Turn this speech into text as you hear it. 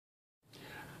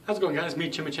How's it going, guys? Me,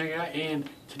 Shimp, and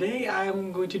today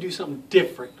I'm going to do something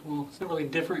different. Well, it's not really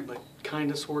different, but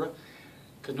kinda, sorta.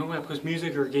 Because normally I post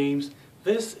music or games.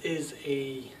 This is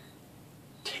a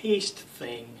taste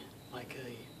thing, like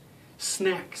a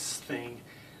snacks thing.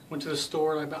 Went to the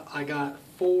store. I got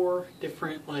 4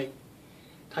 different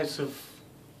types of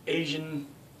Asian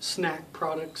snack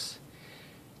products.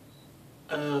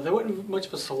 There wasn't much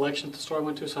of a selection at the store I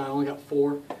went to, so I only got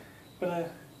 4.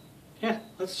 But yeah,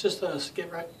 let's just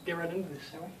get right into this,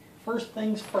 shall we? First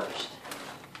things first.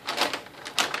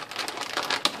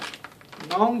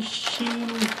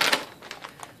 Nongshim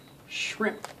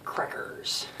shrimp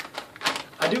crackers.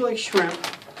 I do like shrimp.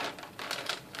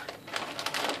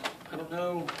 I don't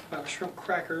know about shrimp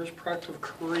crackers, product of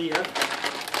Korea.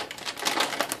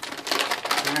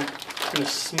 Alright, I'm gonna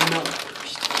smell it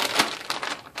first.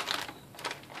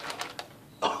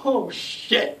 Oh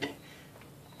shit!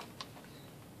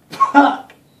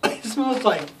 Fuck! It smells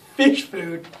like fish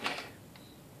food.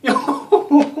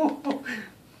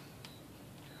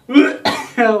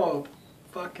 Oh,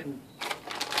 fucking.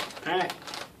 Alright.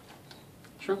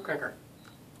 Shrimp cracker.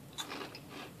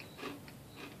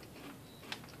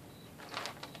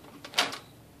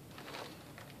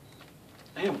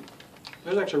 Damn.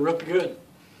 That's actually really good.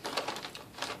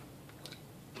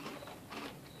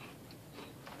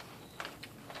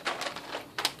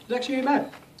 It's actually ain't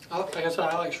bad. Like I said,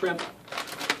 I like shrimp.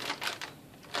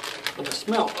 But the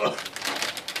smell, ugh.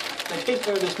 They taste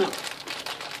better than the smell.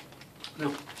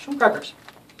 No, shrimp crackers,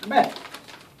 not bad.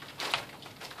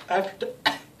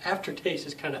 Aftertaste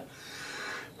is kind of.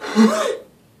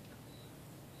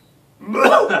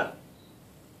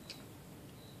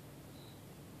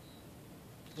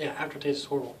 Yeah, aftertaste is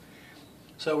horrible.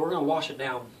 So we're gonna wash it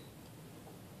down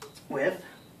with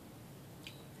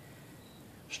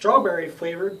strawberry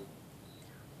flavored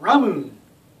ramen.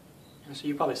 So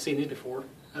you've probably seen these before.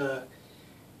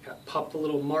 Got popped a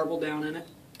little marble down in it.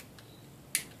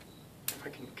 If I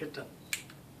can get the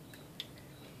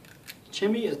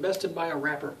chimney is bested by a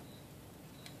wrapper.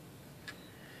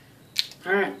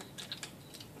 Alright.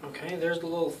 Okay, there's the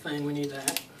little thing. We need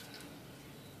that.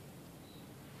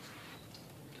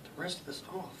 Get the rest of this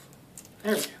off.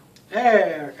 There we go.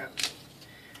 There we go.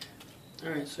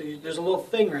 Alright, so there's a little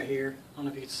thing right here. I don't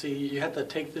know if you can see. You have to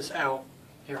take this out.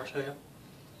 Here, I'll show you.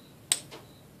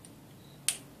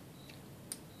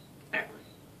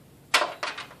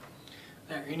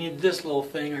 There, you need this little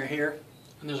thing right here,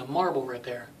 and there's a marble right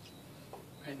there,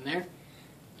 right in there,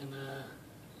 and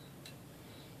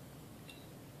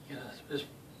yeah, this.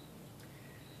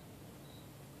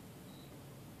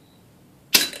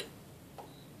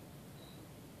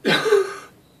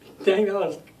 Dang, that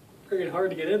was freaking hard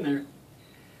to get in there.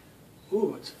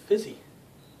 Ooh, it's fizzy.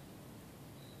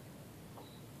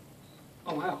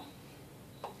 Oh wow!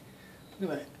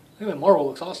 Look at that! Look at that marble.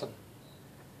 Looks awesome.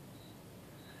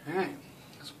 All right.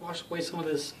 Let's wash away some of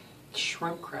this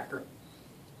shrimp cracker.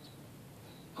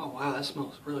 Oh wow, that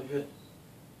smells really good.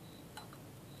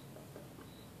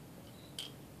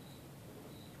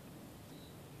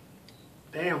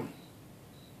 Damn.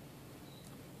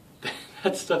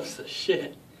 That stuff's the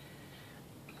shit.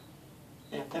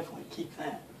 Yeah, definitely keep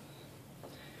that.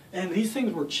 And these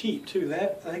things were cheap too. I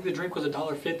think the drink was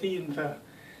 $1.50 and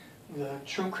the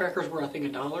shrimp crackers were, I think,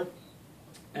 $1.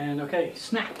 And okay,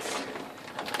 snacks.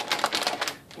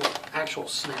 Well, actual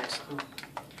snacks.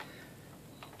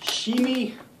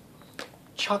 Shimi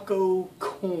Choco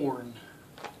Corn.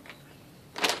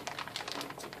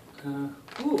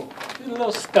 Ooh, a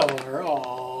little star.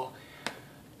 Aww.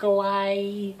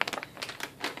 Kawaii.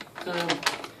 Yeah,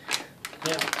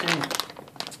 and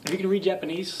if you can read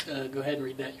Japanese, go ahead and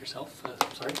read that yourself.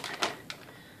 Sorry.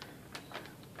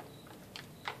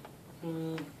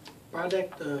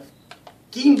 Product of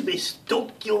Gimbis,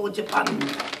 Tokyo, Japan.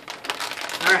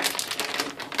 Alright.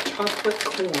 Chocolate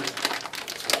corn.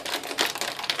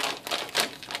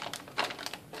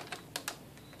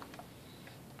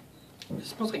 It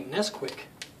smells like Nesquik.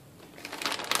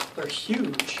 They're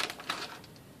huge.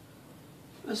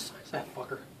 What size is that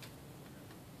fucker?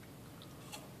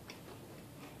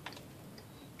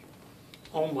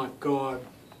 Oh my god.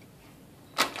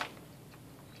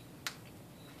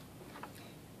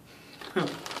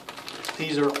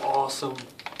 These are awesome.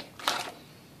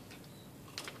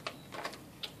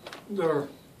 They're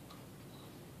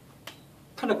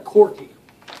kind of quirky,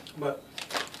 but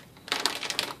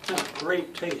that's a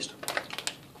great taste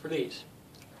for these.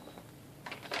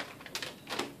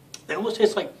 They almost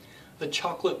taste like the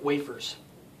chocolate wafers,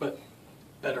 but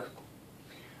better.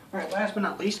 Alright, last but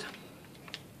not least,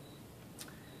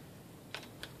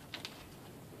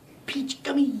 peach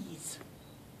gummies.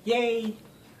 Yay!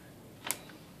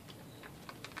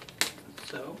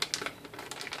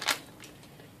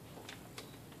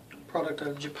 product out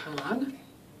of Japan.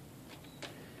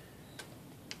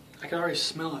 I can already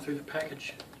smell it through the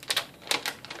package.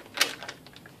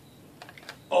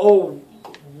 Oh,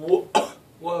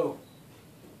 whoa.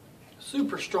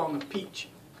 Super strong of peach.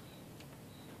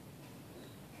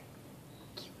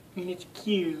 I mean, it's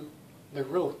cute. They're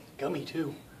real gummy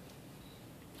too.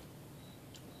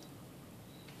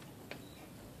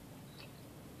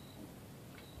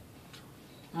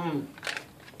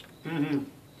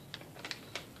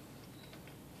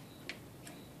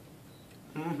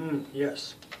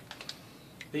 Yes.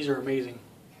 These are amazing.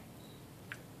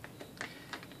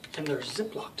 And they're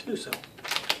Ziploc too, so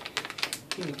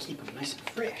you can keep them nice and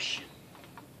fresh.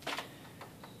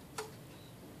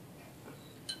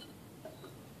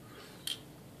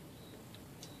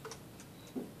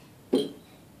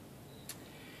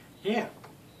 Yeah.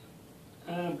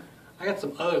 I got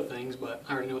some other things, but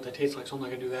I already know what they taste like, so I'm not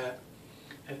going to do that.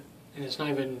 And it's not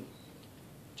even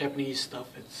Japanese stuff.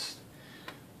 It's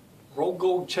rolled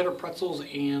gold cheddar pretzels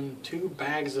and 2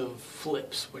 bags of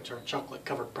flips, which are chocolate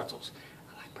covered pretzels.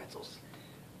 I like pretzels.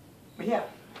 But yeah,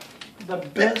 the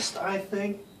best I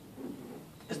think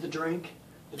is the drink.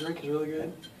 The drink is really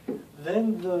good.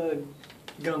 Then the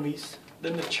gummies.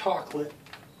 Then the chocolate.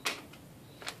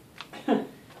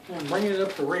 And bringing it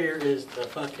up the rear is the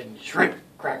fucking shrimp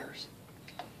crackers.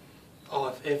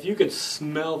 Oh, if you could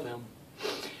smell them.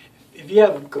 If you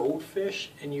have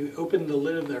goldfish and you open the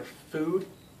lid of their food,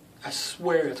 I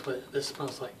swear it's what this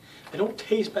smells like. They don't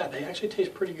taste bad. They actually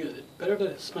taste pretty good. It's better than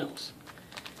it smells.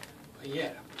 But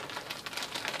yeah.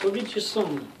 Go get you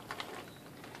some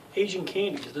Asian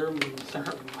candies. They're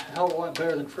a hell of a lot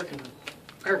better than freaking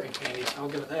American candies. I'll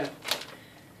give it that.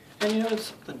 And you know, it's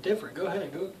something different. Go ahead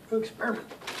and go experiment.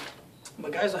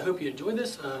 But guys, I hope you enjoyed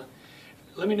this.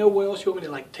 Let me know what else you want me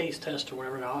to like taste test or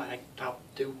whatever. And I'll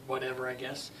do whatever, I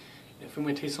guess. If you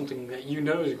want to taste something that you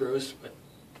know is gross, but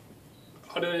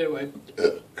I'll do it anyway.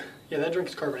 Yeah, that drink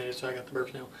is carbonated, so I got the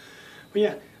burps now. But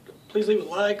yeah, please leave a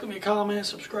like, leave me a comment,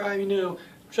 subscribe, you know.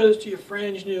 Show this to your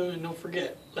friends, you know, and don't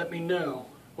forget, let me know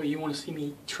what you want to see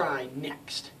me try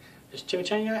next. This is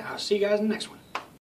Chimichanga guy. I'll see you guys in the next one.